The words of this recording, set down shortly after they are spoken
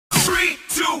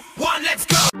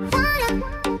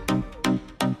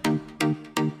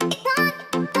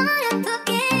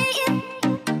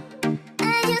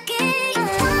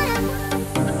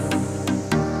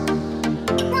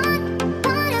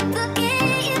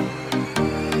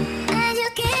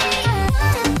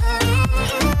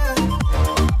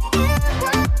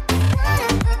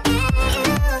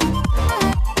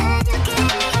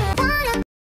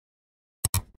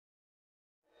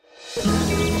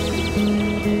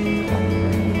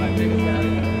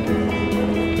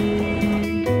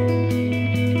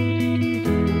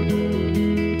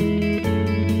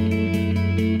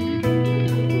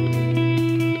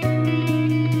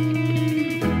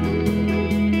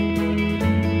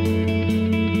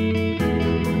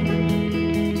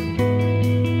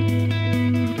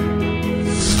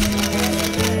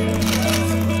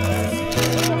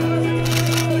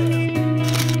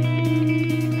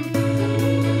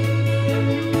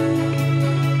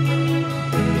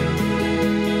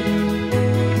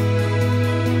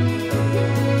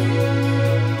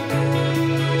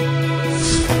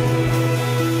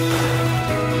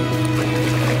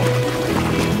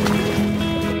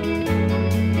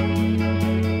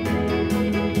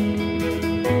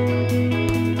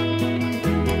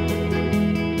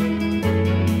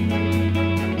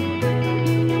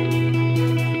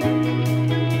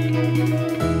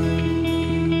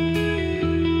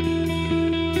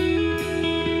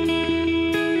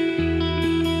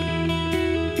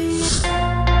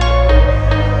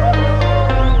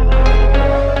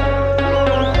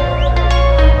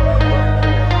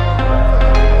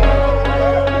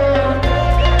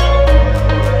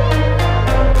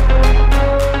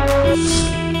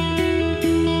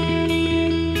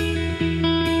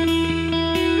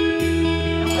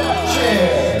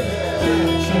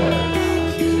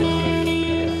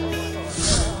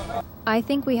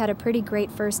think we had a pretty great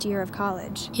first year of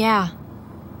college. Yeah.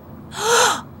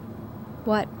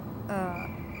 What?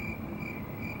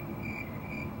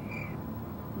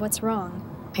 What's wrong?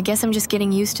 I guess I'm just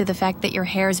getting used to the fact that your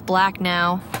hair's black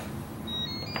now.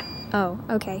 Oh,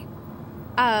 okay.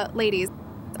 Ladies,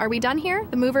 are we done here?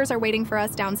 The movers are waiting for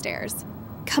us downstairs.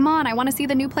 Come on, I want to see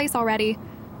the new place already.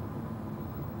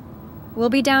 We'll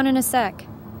be down in a sec.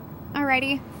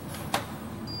 Alrighty.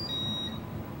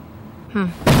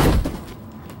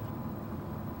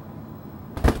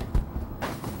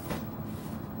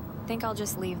 Think I'll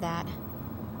just leave that.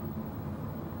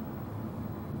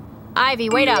 Ivy,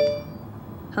 wait up!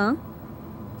 Huh?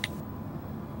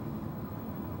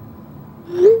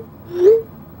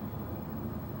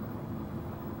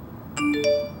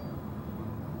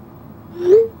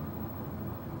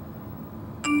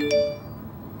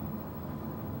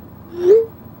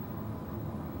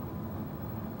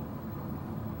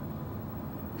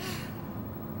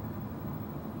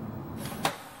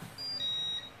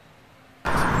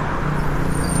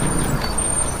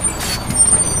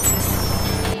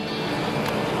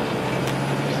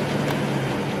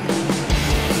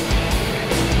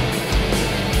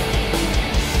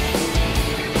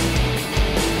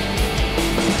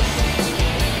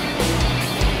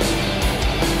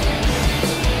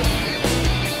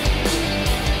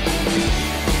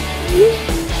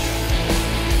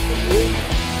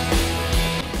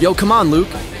 Yo, come on, Luke.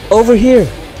 Over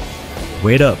here.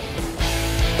 Wait up.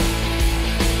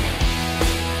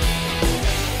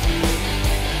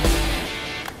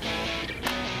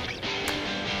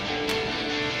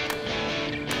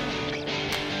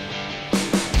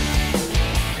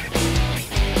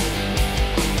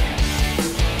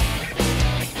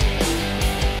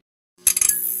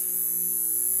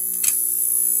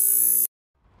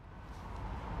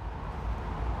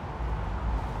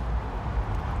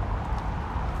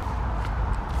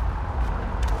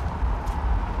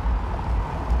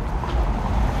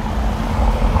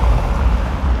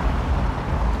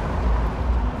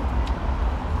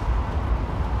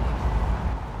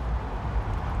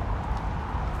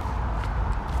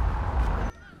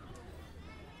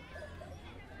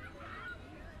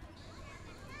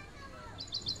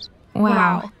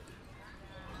 Wow.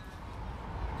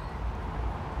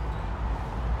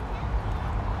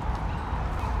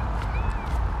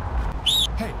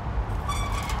 Hey.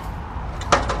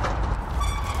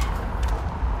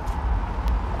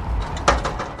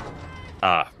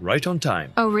 Right on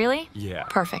time. Oh, really? Yeah.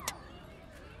 Perfect.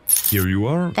 Here you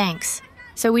are. Thanks.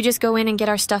 So we just go in and get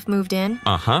our stuff moved in?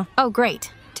 Uh-huh. Oh,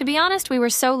 great. To be honest, we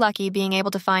were so lucky being able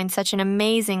to find such an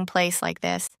amazing place like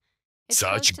this. It's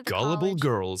close Such to the gullible college,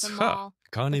 girls. the Ha! mall,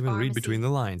 Can't the even read pharmacy. between the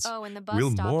lines. Oh, and the bus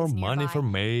Will stop more is money nearby. for I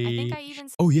me. think I even...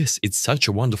 Oh yes, it's such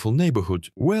a wonderful neighborhood.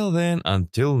 Well then,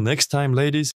 until next time,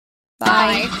 ladies.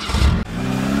 Bye.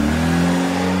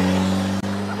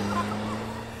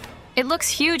 It looks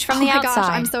huge from Oh the my outside. gosh,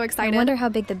 I'm so I excited. wonder how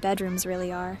big the bedrooms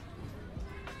really are.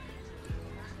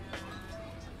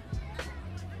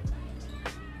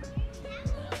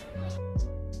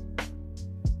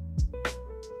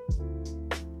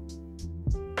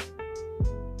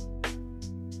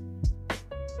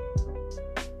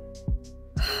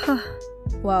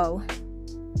 Whoa.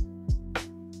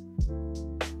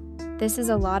 This is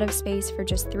a lot of space for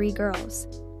just 3 girls.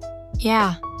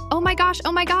 Yeah. Oh my gosh,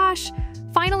 oh my gosh.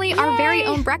 Finally, our very Yay.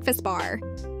 own breakfast bar.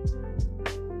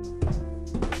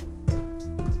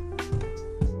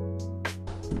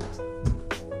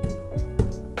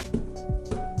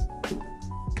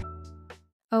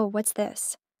 Oh, what's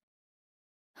this?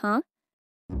 Huh?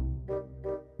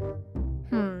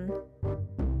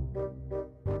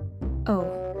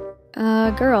 Oh.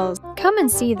 Girls, come and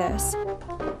see this.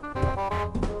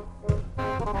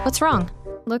 What's wrong?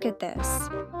 Look at this.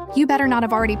 You better not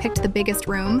have already picked the biggest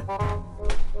room.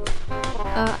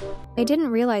 I didn't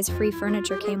realize free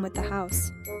furniture came with the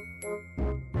house.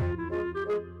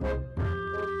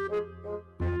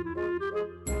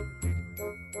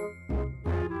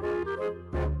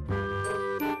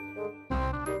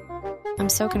 I'm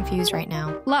so confused right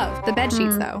now. Love, the bed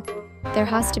sheets though. There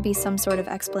has to be some sort of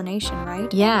explanation,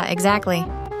 right? Yeah, exactly.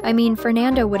 I mean,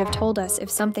 Fernando would have told us if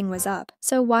something was up.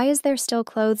 So why is there still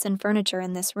clothes and furniture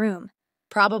in this room?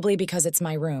 Probably because it's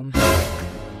my room.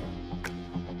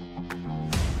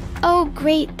 Oh,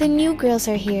 great, the new girls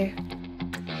are here.